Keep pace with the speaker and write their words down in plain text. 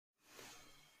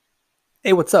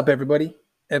Hey, what's up, everybody?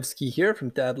 Evsky here from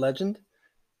Dad Legend.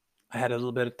 I had a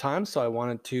little bit of time, so I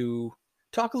wanted to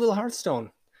talk a little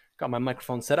Hearthstone. Got my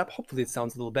microphone set up. Hopefully, it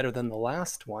sounds a little better than the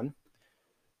last one.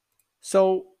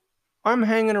 So, I'm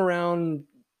hanging around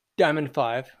Diamond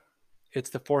 5. It's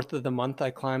the 4th of the month.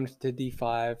 I climbed to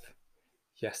D5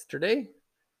 yesterday.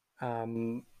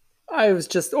 Um, I was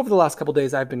just, over the last couple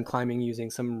days, I've been climbing using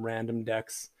some random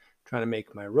decks, trying to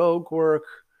make my rogue work,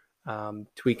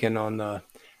 tweaking on the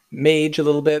mage a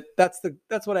little bit. That's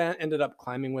what I ended up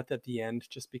climbing with at the end,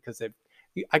 just because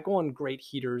I go on great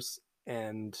heaters,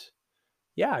 and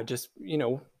yeah, I just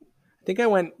I think I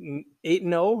went 8-0,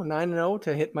 9-0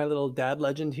 to hit my little dad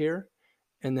legend here,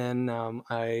 and then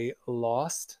I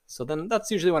lost. So then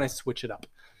that's usually when I switch it up.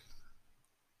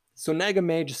 So Naga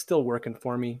Mage is still working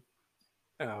for me.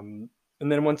 Um, and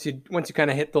then once you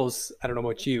kind of hit those, I don't know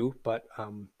about you, but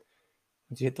once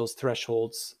you hit those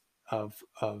thresholds of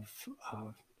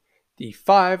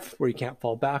D5 where you can't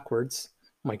fall backwards.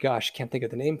 Oh my gosh, can't think of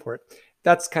the name for it.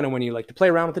 That's kind of when you like to play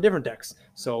around with the different decks.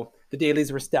 So the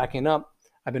dailies were stacking up.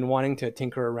 I've been wanting to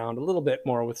tinker around a little bit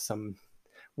more with some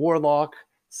Warlock.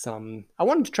 I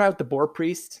wanted to try out the Boar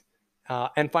Priest,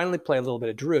 and finally play a little bit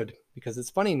of Druid, because it's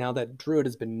funny now that Druid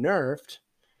has been nerfed,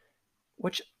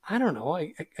 which I don't know.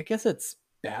 I guess it's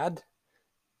bad.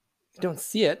 You don't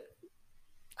see it.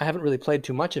 I haven't really played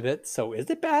too much of it, so is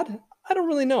it bad? I don't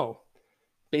really know.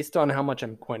 Based on how much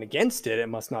I'm going against it, it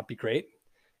must not be great,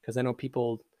 because I know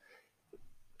people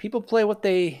play what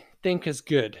they think is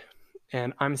good,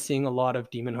 and I'm seeing a lot of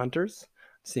demon hunters,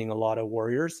 seeing a lot of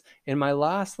warriors. In my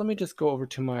last, let me just go over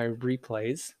to my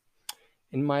replays.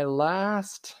 In my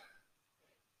last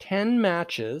 10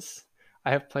 matches,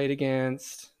 I have played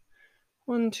against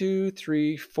one, two,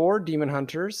 three, four demon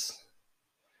hunters,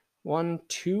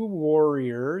 two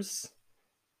warriors,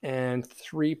 and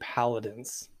three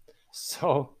paladins.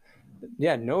 So,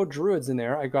 yeah, no druids in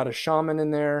there. I got a shaman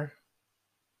in there,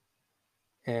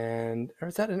 and or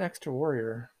is that an extra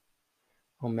warrior?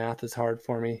 Oh, math is hard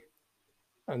for me.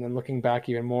 And then looking back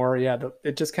even more, yeah,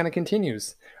 it just kind of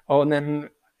continues. Oh, and then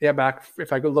yeah, back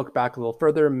if I could look back a little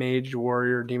further, mage,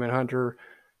 warrior, demon hunter,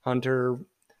 hunter,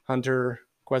 hunter,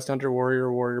 quest hunter,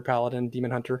 warrior, warrior, paladin,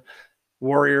 demon hunter,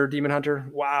 warrior, demon hunter.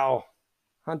 Wow,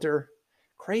 hunter,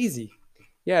 crazy.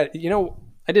 Yeah,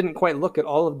 I didn't quite look at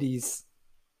all of these,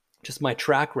 just my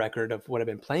track record of what I've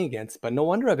been playing against, but no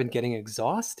wonder I've been getting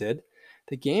exhausted.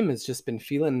 The game has just been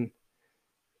feeling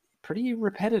pretty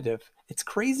repetitive. It's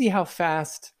crazy how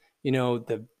fast,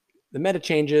 the meta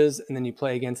changes, and then you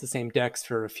play against the same decks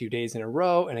for a few days in a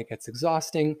row and it gets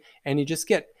exhausting and you just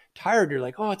get tired. You're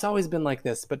like, "Oh, it's always been like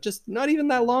this." But just not even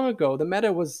that long ago, the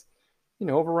meta was,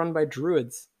 overrun by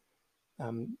druids.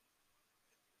 Um,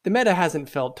 the meta hasn't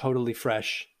felt totally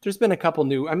fresh. There's been a couple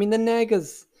new. I mean, the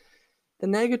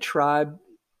Naga tribe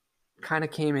kind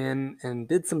of came in and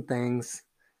did some things,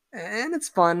 and it's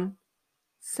fun.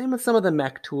 Same with some of the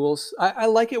mech tools. I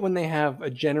like it when they have a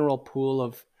general pool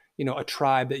of, a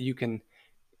tribe that you can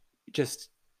just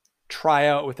try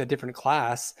out with a different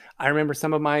class. I remember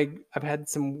I've had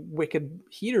some wicked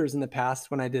heaters in the past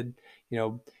when I did,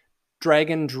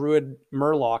 Dragon Druid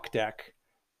Murloc deck.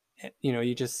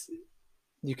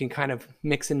 You can kind of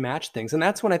mix and match things. And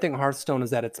that's when I think Hearthstone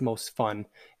is at its most fun,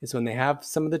 is when they have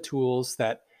some of the tools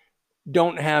that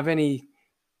don't have any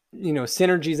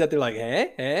synergies, that they're like,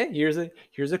 hey, here's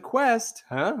a quest,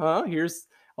 here's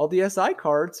all the SI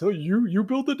cards, so you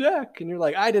build the deck, and you're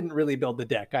like, I didn't really build the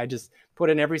deck, I just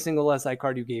put in every single SI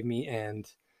card you gave me, and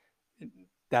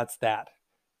that's that.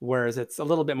 Whereas it's a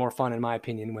little bit more fun, in my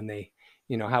opinion, when they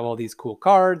have all these cool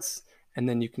cards, and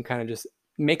then you can kind of just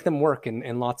make them work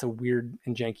in lots of weird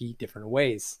and janky different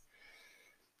ways.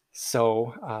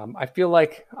 So I feel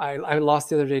like I lost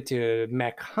the other day to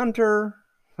Mech Hunter.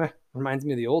 Reminds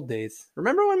me of the old days.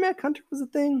 Remember when Mech Hunter was a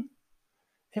thing?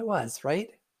 It was, right?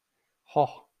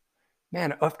 Oh,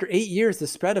 man, after 8 years, the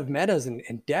spread of metas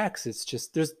and decks, it's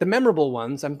just, there's the memorable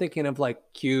ones. I'm thinking of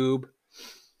like Cube,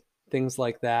 things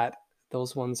like that.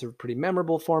 Those ones are pretty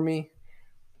memorable for me.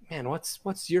 Man,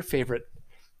 what's your favorite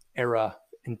era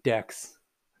in decks?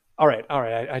 All right,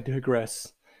 I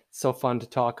digress. So fun to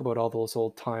talk about all those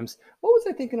old times. What was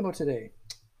I thinking about today?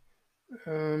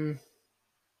 Um,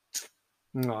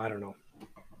 no, I don't know.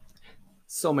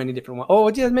 So many different ones. Oh,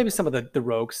 yeah, maybe some of the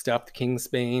rogue stuff, the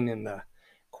Kingsbane and the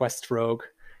Quest Rogue.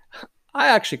 I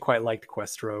actually quite liked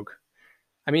Quest Rogue.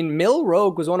 I mean, Mill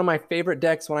Rogue was one of my favorite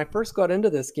decks when I first got into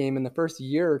this game in the first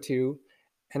year or two.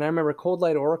 And I remember Cold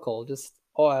Light Oracle.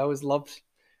 I always loved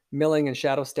milling and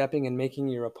shadow stepping and making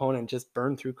your opponent just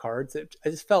burn through cards. It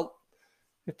felt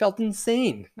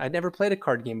insane. I'd never played a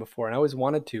card game before, and I always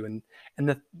wanted to.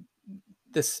 And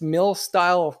this mill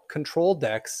style control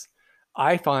decks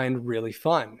I find really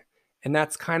fun. And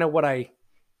that's kind of what I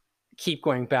keep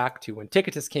going back to. When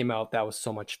Ticketus came out, that was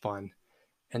so much fun.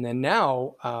 And then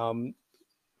now,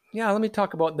 yeah, let me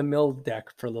talk about the mill deck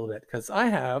for a little bit, because I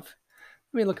have,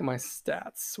 let me look at my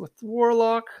stats. With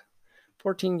Warlock,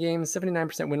 14 games,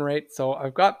 79% win rate. So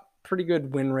I've got pretty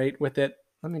good win rate with it.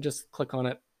 Let me just click on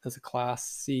it as a class,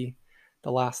 see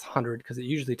the last 100, because it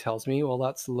usually tells me while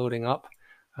that's loading up.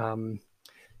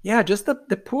 Yeah, just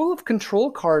the pool of control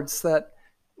cards that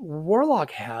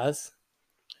Warlock has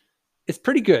is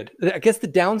pretty good. I guess the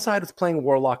downside with playing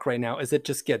Warlock right now is it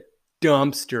just get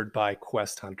dumpstered by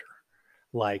Quest Hunter.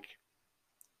 Like,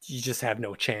 you just have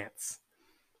no chance.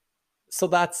 So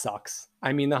that sucks.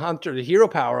 I mean, the Hunter, the hero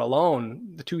power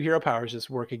alone, the 2 hero powers just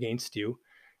work against you.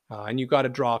 And you got to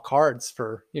draw cards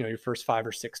for, your first 5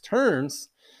 or 6 turns.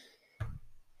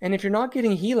 And if you're not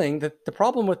getting healing, the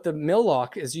problem with the mill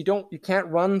lock is you can't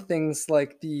run things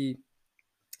like the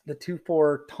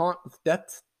 2/4 taunt with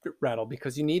death rattle,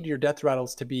 because you need your death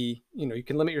rattles to be, you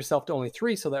can limit yourself to only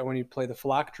 3 so that when you play the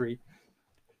phylactery,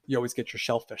 you always get your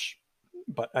shellfish.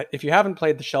 But if you haven't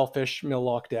played the shellfish mill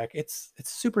lock deck, it's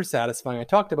super satisfying. I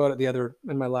talked about it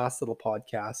in my last little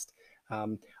podcast.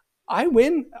 I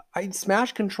win. I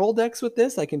smash control decks with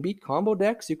this. I can beat combo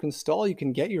decks. You can stall. You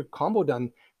can get your combo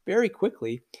done very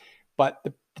quickly. But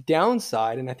the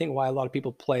downside, and I think why a lot of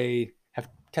people have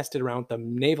tested around with the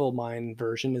Naval Mine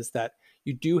version, is that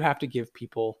you do have to give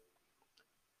people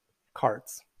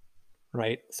cards,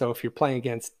 right? So if you're playing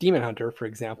against Demon Hunter, for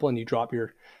example, and you drop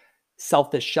your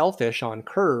Selfish Shellfish on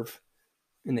curve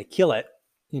and they kill it,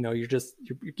 you're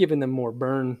giving them more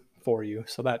burn for you.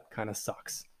 So that kind of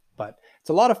sucks. But it's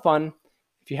a lot of fun.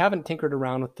 If you haven't tinkered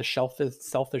around with the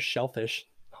Selfish Shellfish,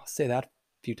 I'll say that a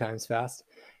few times fast,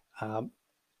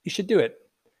 you should do it.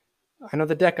 I know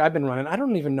the deck I've been running, I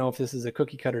don't even know if this is a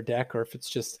cookie cutter deck or if it's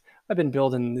just, I've been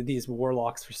building these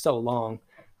Warlocks for so long.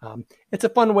 It's a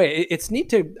fun way. It's neat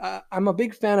to, I'm a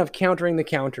big fan of countering the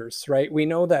counters, right? We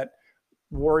know that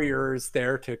Warrior is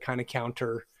there to kind of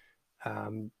counter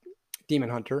Demon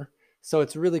Hunter. So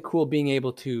it's really cool being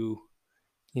able to,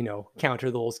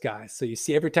 counter those guys. So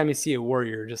every time you see a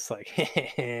Warrior, just like,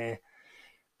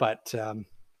 but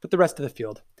the rest of the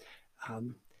field.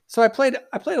 So I played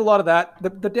a lot of that.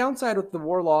 The downside with the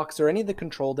Warlocks or any of the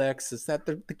control decks is that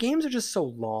the games are just so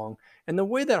long. And the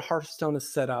way that Hearthstone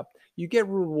is set up, you get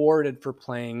rewarded for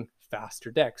playing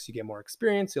faster decks. You get more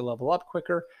experience, you level up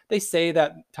quicker. They say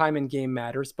that time in game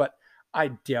matters, but I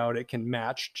doubt it can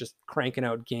match just cranking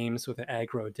out games with an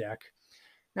aggro deck.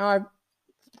 Now,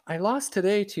 I lost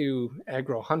today to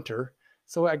Aggro Hunter,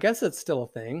 so I guess it's still a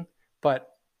thing,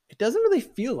 but it doesn't really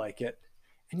feel like it.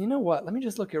 And you know what? Let me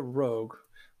just look at Rogue.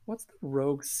 What's the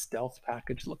Rogue stealth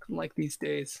package looking like these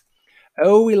days?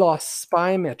 Oh, we lost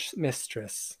Spy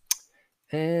Mistress.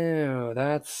 Oh,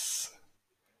 that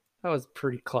was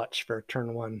pretty clutch for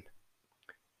turn 1.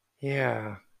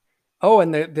 Yeah. Oh,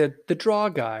 and the draw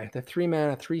guy, the 3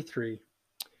 mana 3/3.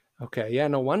 Okay, yeah,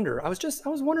 no wonder. I was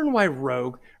wondering why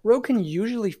Rogue can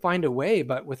usually find a way,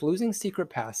 but with losing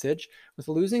Secret Passage, with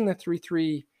losing the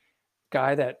 3/3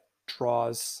 guy that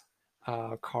draws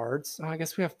cards. I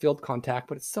guess we have Field Contact,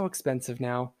 but it's so expensive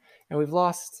now. And we've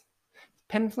lost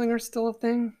Penflinger, still a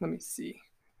thing? Let me see.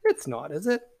 It's not, is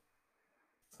it?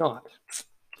 It's not.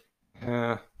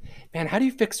 Man, how do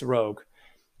you fix Rogue?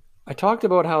 I talked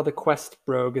about how the Quest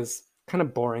Rogue is kind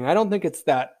of boring. I don't think it's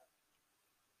that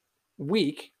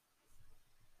weak.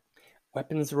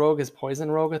 Weapons Rogue, is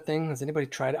Poison Rogue a thing? Has anybody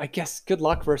tried it? I guess good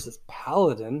luck versus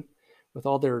Paladin with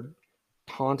all their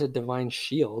taunted Divine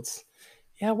Shields.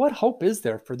 Yeah, what hope is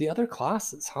there for the other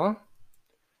classes, huh?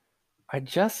 I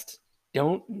just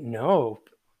don't know.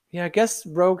 Yeah, I guess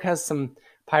Rogue has some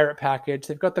pirate package.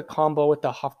 They've got the combo with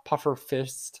the Puffer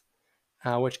Fist,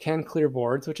 which can clear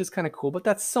boards, which is kind of cool, but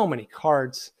that's so many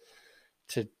cards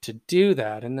to do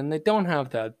that. And then they don't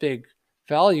have that big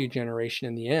value generation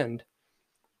in the end.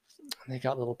 They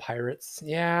got little pirates.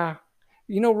 Yeah.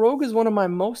 Rogue is one of my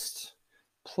most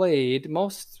played,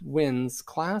 most wins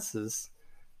classes.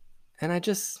 And I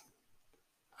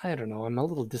don't know, I'm a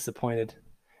little disappointed.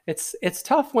 It's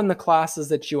tough when the classes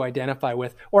that you identify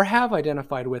with or have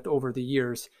identified with over the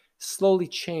years slowly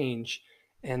change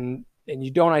and you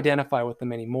don't identify with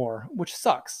them anymore, which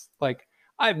sucks. Like,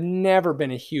 I've never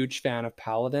been a huge fan of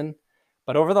Paladin,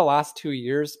 but over the last 2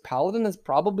 years, Paladin has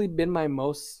probably been my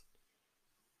most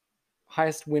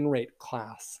highest win rate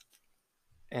class.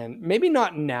 And maybe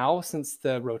not now since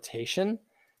the rotation.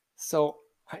 So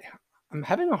I'm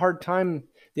having a hard time.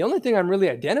 The only thing I'm really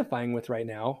identifying with right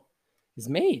now is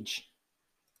Mage.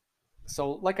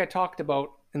 So like I talked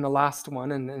about in the last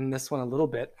one and in this one a little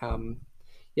bit.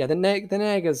 Yeah, the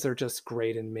Nagas are just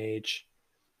great in Mage.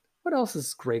 What else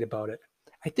is great about it?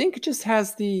 I think it just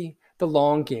has the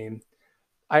long game.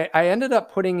 I ended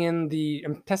up putting in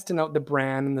I'm testing out the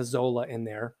Bran and the Zola in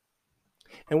there.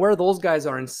 And where those guys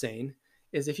are insane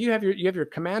is if you have your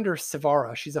commander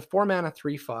Sivara, she's a 4-mana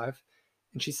 3/5,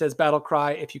 and she says battle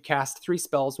cry, if you cast 3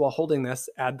 spells while holding this,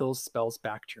 add those spells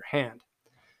back to your hand.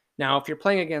 Now, if you're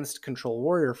playing against Control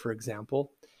Warrior, for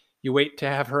example, you wait to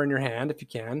have her in your hand if you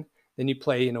can. Then you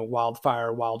play,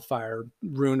 Wildfire,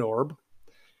 Rune Orb.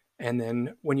 And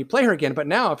then when you play her again, but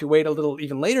now if you wait a little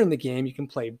even later in the game, you can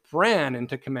play Bran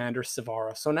into Commander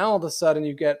Sivara. So now all of a sudden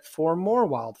you get 4 more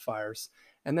Wildfires.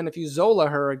 And then if you Zola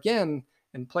her again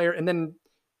and play her, and then,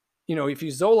 if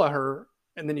you Zola her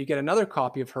and then you get another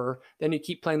copy of her, then you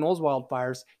keep playing those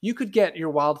Wildfires, you could get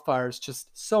your Wildfires just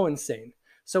so insane.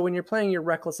 So when you're playing your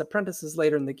Reckless Apprentices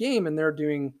later in the game and they're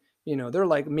doing, they're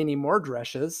like mini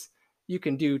Mordreshes, you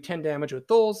can do 10 damage with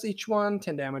those each one,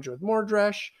 10 damage with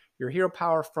Mordresh. Your hero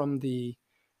power from the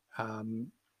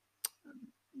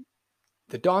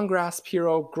Dawngrasp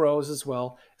hero grows as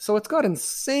well. So it's got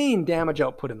insane damage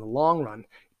output in the long run.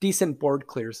 Decent board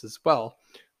clears as well.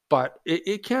 But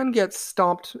it can get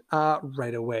stomped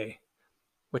right away,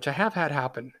 which I have had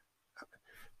happen.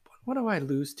 What do I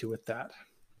lose to with that?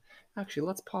 Actually,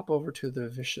 let's pop over to the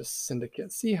Vicious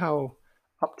Syndicate. See how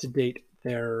up to date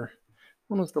their...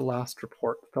 When was the last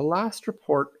report? The last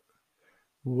report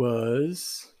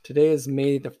was... Today is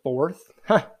May the 4th.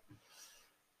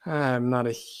 I'm not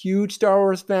a huge Star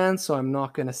Wars fan, so I'm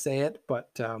not going to say it, but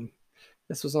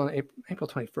this was on April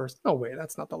 21st. No way,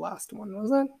 that's not the last one,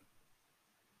 was it?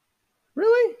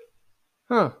 Really?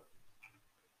 Huh.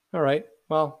 All right,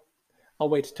 well, I'll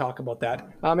wait to talk about that.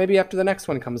 Maybe after the next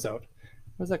one comes out.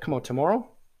 Does that come out tomorrow?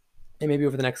 And maybe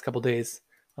over the next couple days,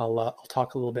 I'll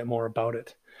talk a little bit more about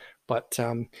it. But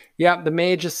yeah, the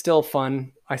Mage is still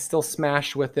fun. I still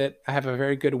smash with it. I have a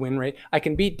very good win rate. I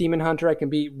can beat Demon Hunter. I can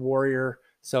beat Warrior.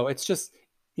 So it's just,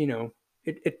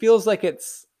 it feels like it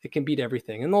can beat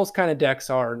everything. And those kind of decks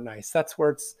are nice. That's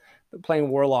where playing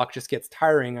Warlock just gets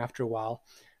tiring after a while.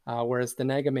 Whereas the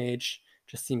Naga Mage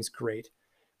just seems great.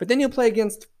 But then you'll play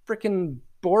against freaking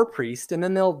Boar Priest, and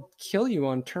then they'll kill you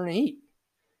on turn 8.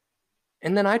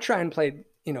 And then I try and play,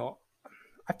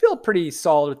 I feel pretty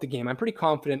solid with the game. I'm pretty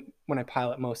confident when I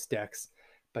pilot most decks.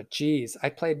 But geez,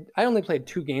 I only played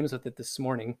 2 games with it this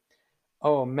morning.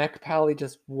 Oh, Mech Pally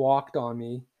just walked on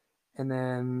me. And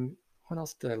then what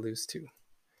else did I lose to?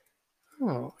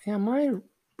 Oh, yeah,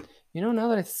 now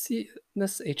that I see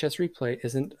this HS replay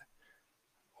isn't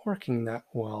working that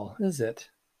well, is it?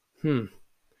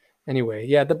 Anyway,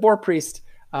 yeah, the Boar Priest,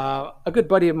 a good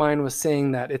buddy of mine was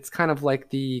saying that it's kind of like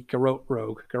the Garrote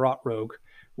Rogue,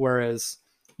 whereas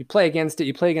you play against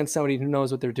somebody who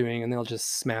knows what they're doing and they'll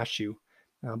just smash you.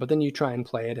 But then you try and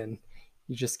play it and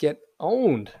you just get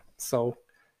owned. So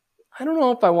I don't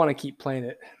know if I want to keep playing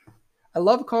it. I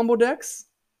love combo decks,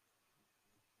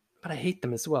 but I hate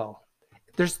them as well.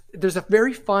 There's a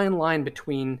very fine line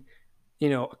between,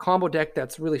 a combo deck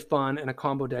that's really fun and a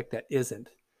combo deck that isn't.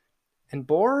 And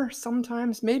Boar,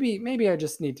 sometimes, maybe I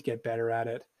just need to get better at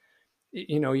it.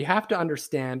 You have to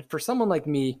understand, for someone like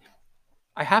me,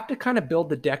 I have to kind of build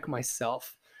the deck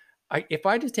myself. If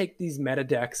I just take these meta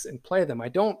decks and play them, I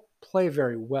don't play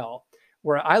very well.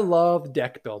 Where I love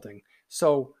deck building.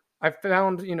 So I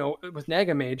found, with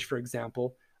Naga Mage, for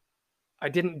example, I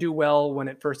didn't do well when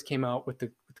it first came out with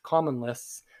the common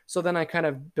lists. So then I kind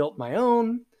of built my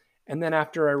own. And then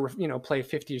after I, play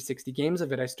 50 or 60 games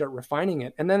of it, I start refining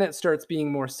it. And then it starts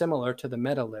being more similar to the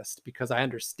meta list because I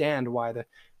understand why the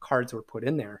cards were put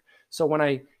in there. So when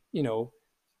I,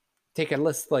 take a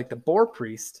list like the Boar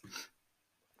Priest,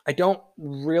 I don't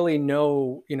really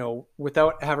know,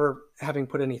 without having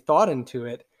put any thought into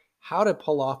it, how to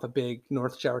pull off a big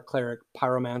Northshower Cleric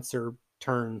Pyromancer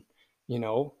turn.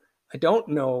 I don't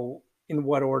know in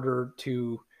what order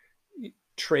to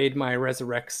trade my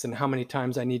resurrects and how many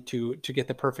times I need to get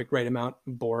the perfect right amount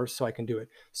of boars so I can do it.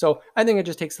 So I think it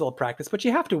just takes a little practice, but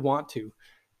you have to want to.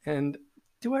 And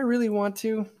do I really want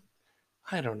to?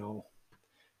 I don't know.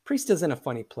 Priest is in a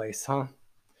funny place, huh?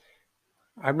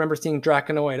 I remember seeing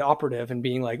Draconoid Operative and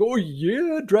being like, oh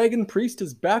yeah, Dragon Priest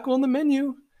is back on the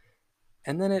menu.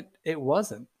 And then it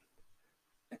wasn't.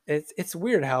 It's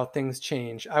weird how things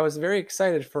change. I was very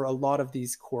excited for a lot of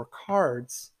these core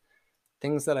cards,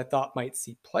 things that I thought might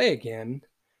see play again.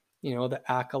 The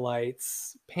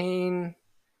Acolytes, Pain.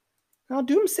 Now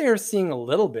Doomsayer's seeing a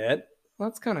little bit.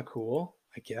 That's kind of cool,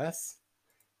 I guess.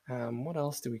 What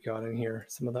else do we got in here?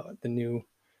 Some of the new,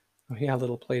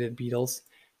 little plated beetles.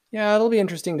 Yeah, it'll be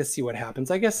interesting to see what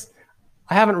happens. I guess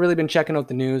I haven't really been checking out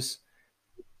the news.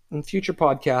 In future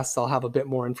podcasts, I'll have a bit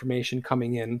more information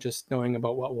coming in, just knowing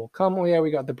about what will come. Oh yeah,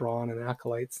 we got the Brawn and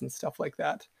Acolytes and stuff like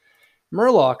that.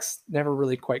 Murlocs never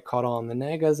really quite caught on. The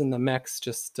Nagas and the mechs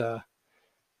just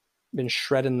been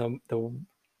shredding the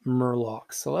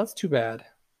Murlocs, so that's too bad.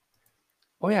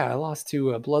 Oh yeah, I lost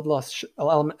to a Bloodlust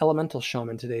Elemental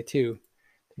Shaman today too.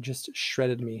 They just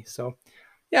shredded me. So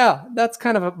yeah, that's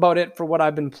kind of about it for what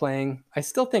I've been playing. I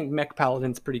still think Mech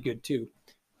Paladin's pretty good too.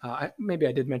 Maybe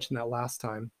I did mention that last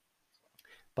time,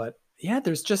 but yeah,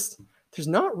 there's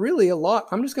not really a lot.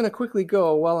 I'm just gonna quickly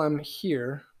go while I'm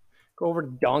here. Go over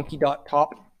to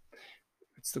Donkey.top.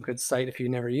 It's a good site if you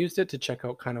never used it to check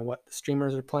out kind of what the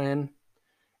streamers are playing.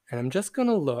 And I'm just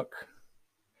gonna look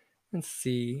and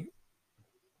see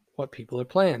what people are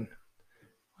playing.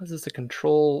 What is this? A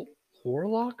control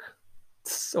warlock?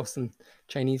 So some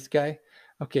Chinese guy.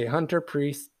 Okay, hunter,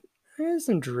 priest. There's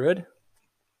some druid.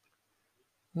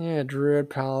 Yeah, druid,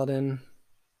 paladin.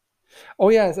 Oh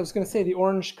yeah, as I was gonna say, the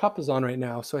Orange Cup is on right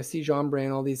now, so I see Jean Bray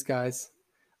and all these guys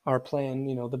are playing,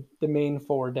 the main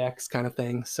four decks kind of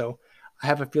thing. So I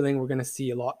have a feeling we're gonna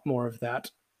see a lot more of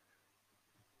that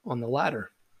on the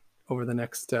ladder over the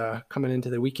next coming into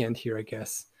the weekend here, I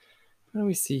guess. What do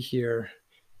we see here?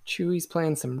 Chewy's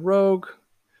playing some rogue,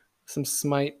 some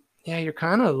smite. Yeah, you're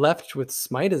kind of left with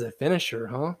smite as a finisher,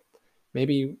 huh?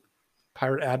 Maybe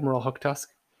Pirate Admiral Hooktusk.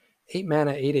 8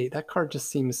 mana, 8/8. That card just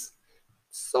seems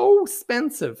so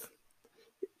expensive.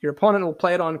 Your opponent will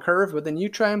play it on curve, but then you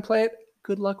try and play it.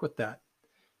 Good luck with that.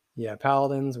 Yeah,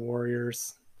 Paladins,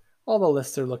 Warriors. All the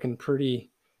lists are looking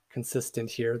pretty consistent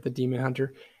here. The Demon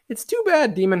Hunter. It's too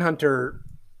bad Demon Hunter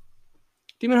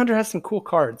has some cool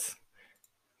cards.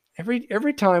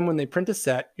 Every time when they print a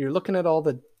set, you're looking at all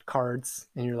the cards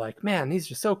and you're like, man,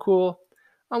 these are so cool.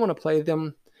 I want to play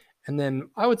them. And then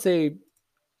I would say,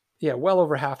 yeah, well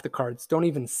over half the cards don't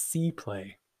even see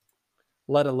play,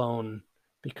 let alone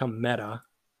become meta.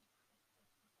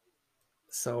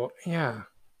 So yeah,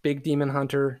 big Demon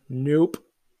Hunter, nope.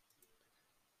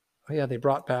 Oh yeah, they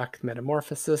brought back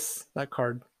Metamorphosis. That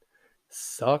card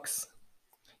sucks.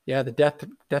 Yeah, the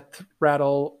Death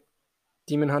Rattle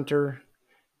Demon Hunter,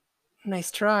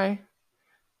 nice try.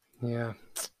 Yeah.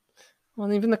 Well,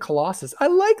 and even the Colossus. I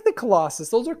like the Colossus.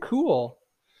 Those are cool.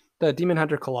 The Demon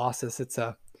Hunter Colossus. It's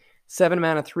a 7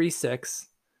 mana 3/6.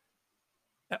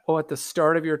 Oh, at the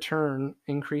start of your turn,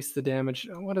 increase the damage.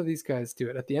 What do these guys do?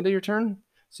 It at the end of your turn?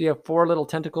 So you have 4 little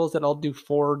tentacles that all do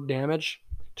 4 damage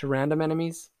to random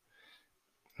enemies.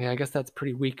 Yeah, I guess that's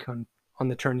pretty weak on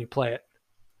the turn you play it.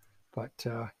 But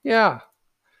yeah.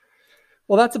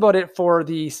 Well, that's about it for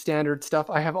the standard stuff.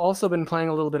 I have also been playing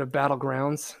a little bit of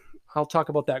Battlegrounds. I'll talk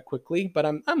about that quickly, but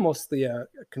I'm mostly a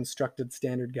constructed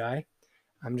standard guy.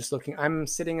 I'm just looking. I'm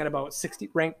sitting at about 60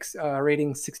 ranks,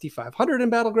 rating 6,500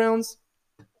 in Battlegrounds.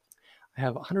 I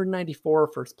have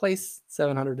 194 first place,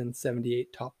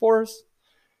 778 top fours.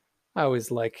 I always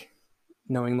like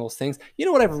knowing those things. You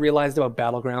know what I've realized about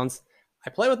Battlegrounds? I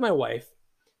play with my wife.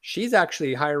 She's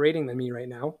actually higher rating than me right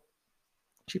now.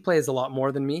 She plays a lot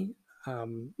more than me.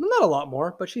 Not a lot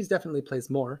more, but she's definitely plays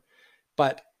more.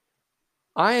 But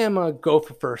I am a go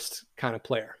for first kind of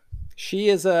player. She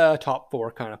is a top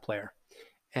 4 kind of player.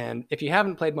 And if you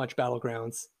haven't played much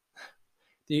Battlegrounds,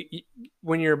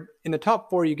 when you're in the top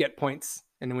 4, you get points,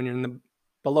 and when you're in the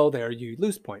below there, you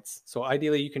lose points. So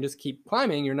ideally, you can just keep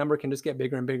climbing. Your number can just get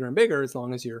bigger and bigger and bigger as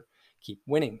long as you keep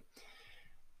winning.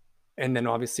 And then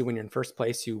obviously, when you're in first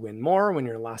place, you win more. When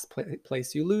you're in last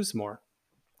place, you lose more.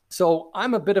 So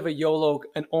I'm a bit of a YOLO,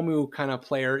 an Omu kind of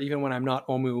player. Even when I'm not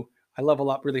Omu, I level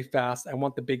up really fast. I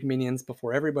want the big minions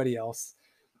before everybody else.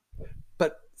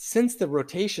 But since the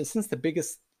rotation, since the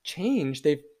biggest change,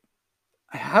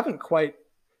 I haven't quite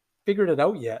figured it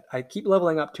out yet. I keep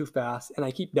leveling up too fast, and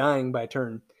I keep dying by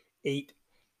turn 8.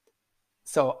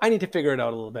 So I need to figure it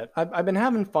out a little bit. I've been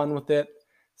having fun with it.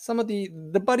 Some of the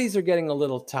buddies are getting a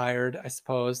little tired, I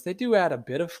suppose. They do add a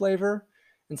bit of flavor.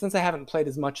 And since I haven't played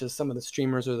as much as some of the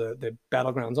streamers or the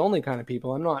Battlegrounds only kind of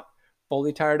people, I'm not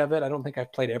fully tired of it. I don't think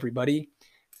I've played everybody.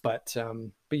 But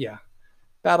yeah,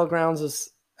 Battlegrounds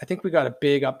is, I think we got a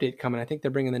big update coming. I think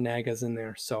they're bringing the Nagas in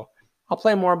there. So I'll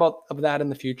play more of that in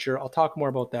the future. I'll talk more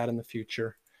about that in the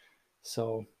future.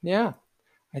 So yeah,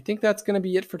 I think that's going to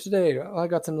be it for today. I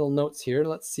got some little notes here.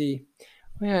 Let's see.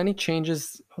 Oh, yeah, any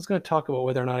changes? I was going to talk about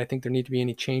whether or not I think there need to be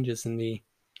any changes in the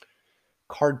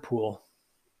card pool.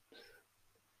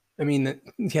 I mean, the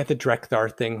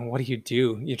Drekthar thing. What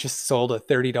do? You just sold a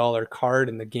 $30 card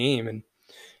in the game, and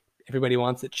everybody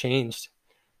wants it changed.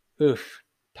 Oof,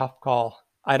 tough call.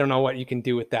 I don't know what you can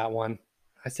do with that one.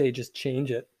 I say just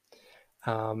change it.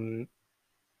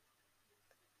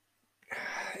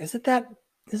 is it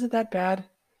that bad?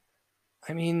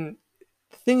 I mean,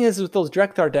 the thing is with those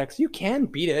Drekthar decks, you can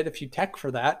beat it if you tech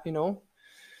for that, you know.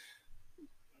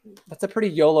 That's a pretty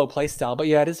YOLO playstyle, but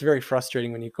yeah, it is very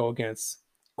frustrating when you go against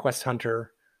Quest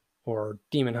Hunter or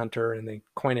Demon Hunter and they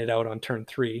coin it out on turn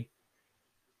 3.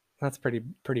 That's pretty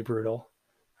brutal.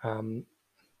 I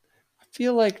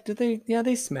feel like did they? Yeah,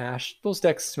 they smash. Those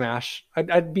decks smash.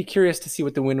 I'd be curious to see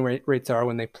what the win rates are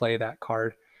when they play that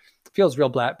card. It feels real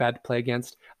bad to play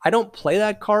against. I don't play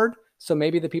that card, so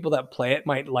maybe the people that play it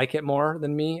might like it more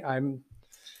than me. I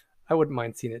wouldn't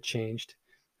mind seeing it changed.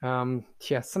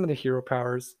 Yeah, some of the hero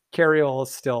powers. Carriol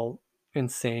is still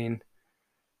insane,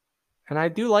 and I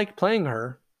do like playing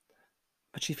her,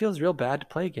 but she feels real bad to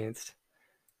play against.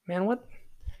 Man, what?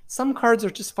 Some cards are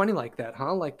just funny like that,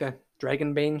 huh? Like the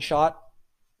Dragonbane shot.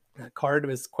 That card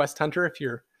was Quest Hunter. If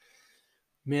you're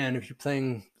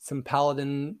playing some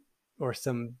Paladin or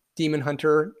some Demon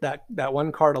Hunter, that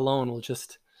one card alone will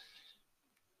just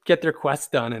get their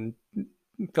quest done and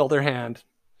fill their hand.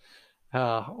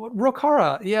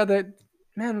 Rokara, yeah,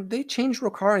 they changed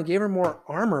Rokara and gave her more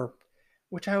armor,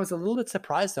 which I was a little bit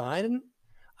surprised on.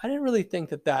 I didn't really think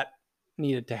that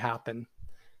needed to happen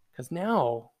because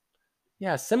now,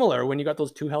 yeah, similar when you got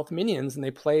those 2 health minions and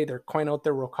they're coin out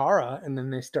their Rokara and then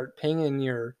they start pinging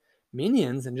your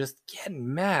minions and just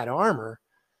getting mad armor.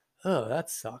 Oh,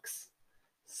 that sucks.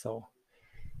 So,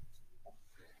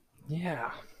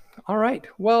 yeah. All right.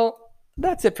 Well,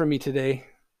 that's it for me today.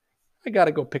 I got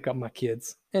to go pick up my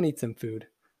kids and eat some food.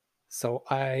 So,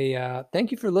 I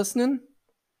thank you for listening.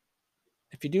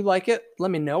 If you do like it, let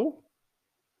me know,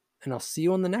 and I'll see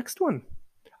you on the next one.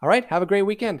 All right. Have a great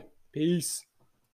weekend. Peace.